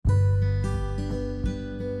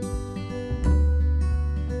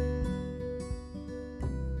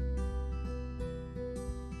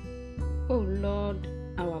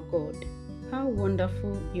God, how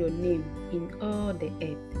wonderful your name in all the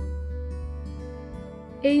earth.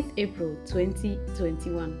 8th April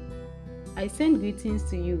 2021. I send greetings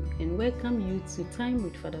to you and welcome you to Time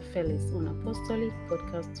with Father Felix on Apostolic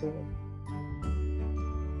Podcast Tour.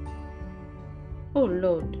 O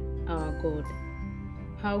Lord, our God,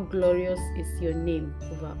 how glorious is your name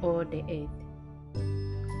over all the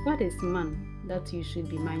earth. What is man that you should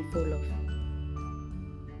be mindful of?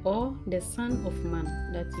 Or the Son of Man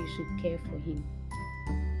that you should care for him?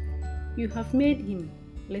 You have made him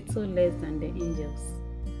little less than the angels,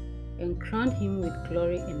 and crowned him with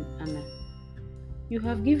glory and honor. You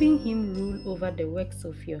have given him rule over the works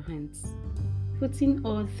of your hands, putting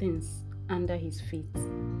all things under his feet,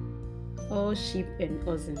 all sheep and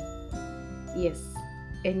oxen, yes,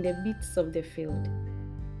 and the beasts of the field,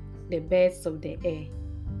 the birds of the air,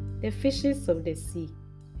 the fishes of the sea,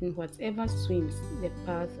 and whatever swims the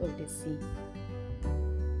path of the sea.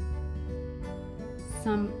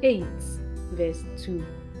 Psalm 8, verse 2,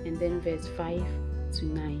 and then verse 5 to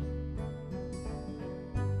 9.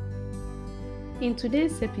 In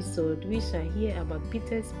today's episode, we shall hear about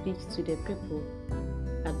Peter's speech to the people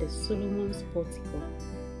at the Solomon's portico.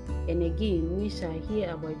 And again, we shall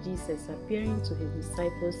hear about Jesus appearing to his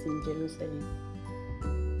disciples in Jerusalem.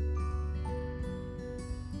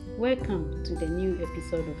 Welcome to the new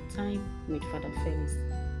episode of Time with Father Felix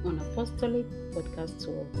on Apostolic Podcast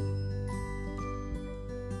Tour.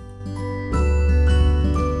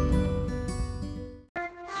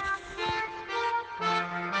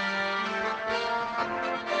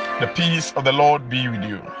 The peace of the Lord be with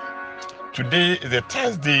you. Today is the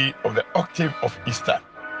Thursday of the octave of Easter.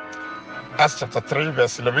 Acts chapter 3,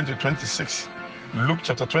 verse 11 to 26. Luke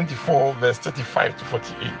chapter 24, verse 35 to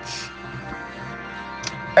 48.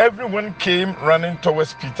 Everyone came running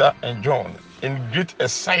towards Peter and John in great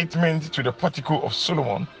excitement to the portico of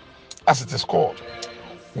Solomon, as it is called,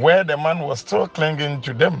 where the man was still clinging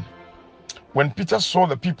to them. When Peter saw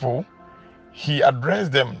the people, he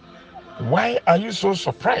addressed them. Why are you so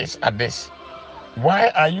surprised at this? Why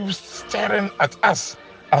are you staring at us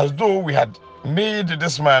as though we had made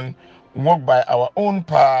this man walk by our own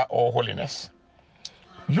power or holiness?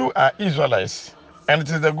 You are Israelites, and it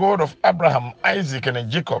is the God of Abraham, Isaac, and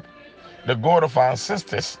Jacob, the God of our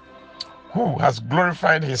ancestors, who has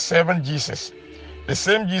glorified his servant Jesus, the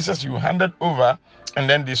same Jesus you handed over and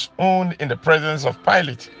then disowned in the presence of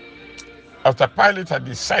Pilate, after Pilate had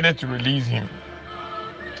decided to release him.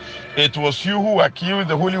 It was you who accused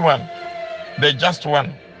the Holy One, the Just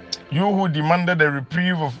One. You who demanded the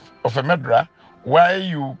reprieve of a murderer while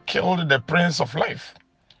you killed the Prince of Life.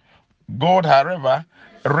 God, however,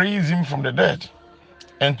 raised him from the dead.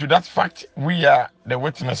 And to that fact, we are the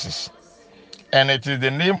witnesses. And it is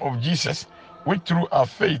the name of Jesus, which through our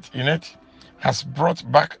faith in it, has brought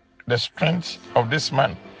back the strength of this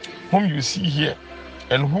man, whom you see here,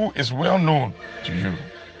 and who is well known to you.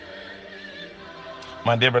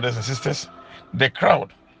 My dear brothers and sisters, the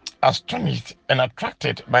crowd, astonished and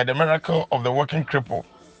attracted by the miracle of the walking cripple,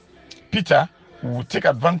 Peter will take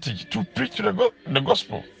advantage to preach the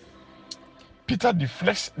gospel. Peter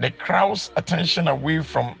deflects the crowd's attention away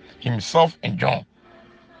from himself and John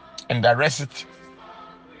and directs it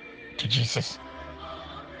to Jesus.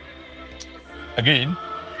 Again,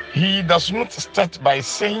 he does not start by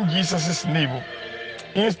saying Jesus' name.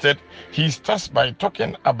 Instead, he starts by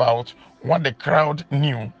talking about what the crowd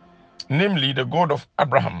knew, namely the God of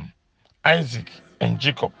Abraham, Isaac, and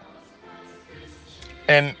Jacob,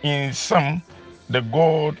 and in some, the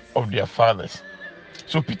God of their fathers.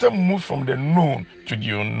 So Peter moved from the known to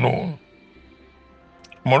the unknown.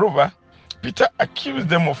 Moreover, Peter accused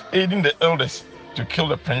them of aiding the elders to kill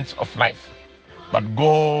the Prince of Life, but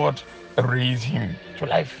God raised him to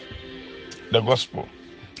life. The Gospel.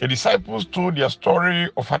 The disciples told their story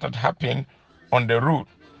of what had happened on the road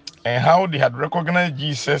and how they had recognized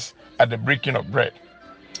Jesus at the breaking of bread.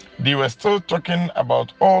 They were still talking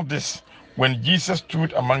about all this when Jesus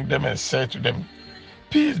stood among them and said to them,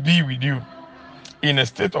 "Peace be with you." In a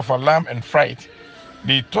state of alarm and fright,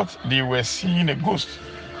 they thought they were seeing a ghost.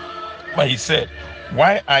 But he said,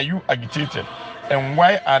 "Why are you agitated? And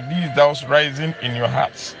why are these doubts rising in your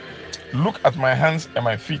hearts? Look at my hands and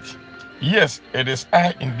my feet. Yes, it is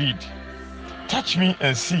I indeed. Touch me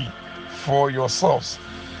and see for yourselves.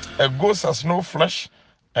 A ghost has no flesh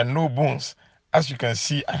and no bones, as you can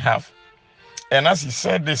see I have." And as he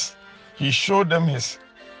said this, he showed them his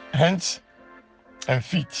hands and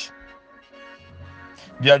feet.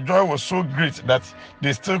 Their joy was so great that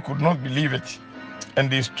they still could not believe it,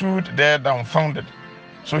 and they stood there dumbfounded.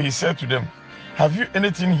 So he said to them, "Have you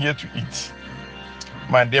anything here to eat?"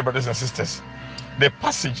 My dear brothers and sisters, The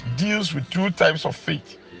passage deals with two types of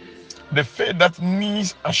faith. The faith that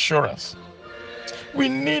needs assurance. We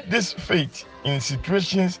need this faith in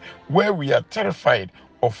situations where we are terrified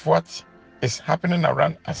of what is happening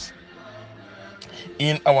around us.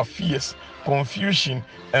 In our fears, confusion,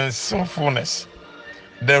 and sinfulness,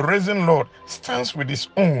 the risen Lord stands with his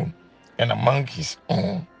own and among his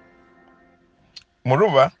own.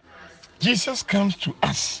 Moreover, Jesus comes to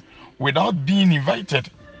us without being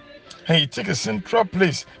invited, and he takes a central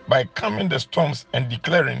place by calming the storms and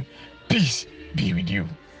declaring, "Peace be with you."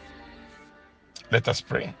 Let us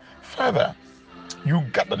pray. Father, you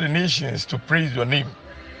gather the nations to praise your name.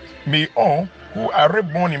 May all who are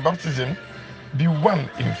reborn in baptism be one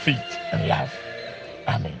in faith and love.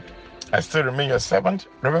 Amen. I still remain your servant,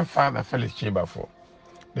 Reverend Father Felix Chebafo.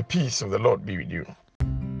 The peace of the Lord be with you.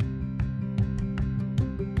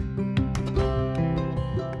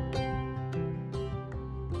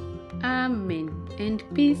 Amen. And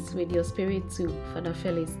peace with your spirit too, Father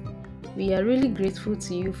Felix. We are really grateful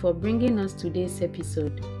to you for bringing us today's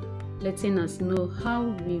episode, letting us know how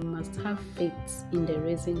we must have faith in the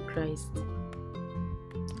risen Christ.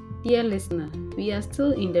 Dear listener, we are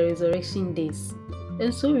still in the resurrection days,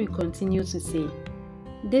 and so we continue to say,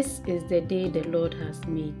 "This is the day the Lord has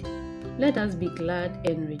made. Let us be glad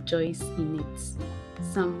and rejoice in it."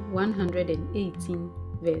 Psalm 118,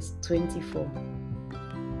 verse 24.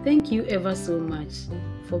 Thank you ever so much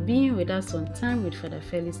for being with us on Time with Father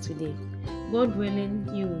Felix today. God willing,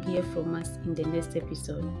 you will hear from us in the next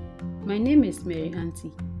episode. My name is Mary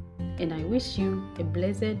Auntie, and I wish you a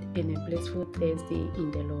blessed and a blissful Thursday in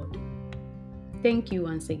the Lord. Thank you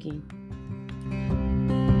once again.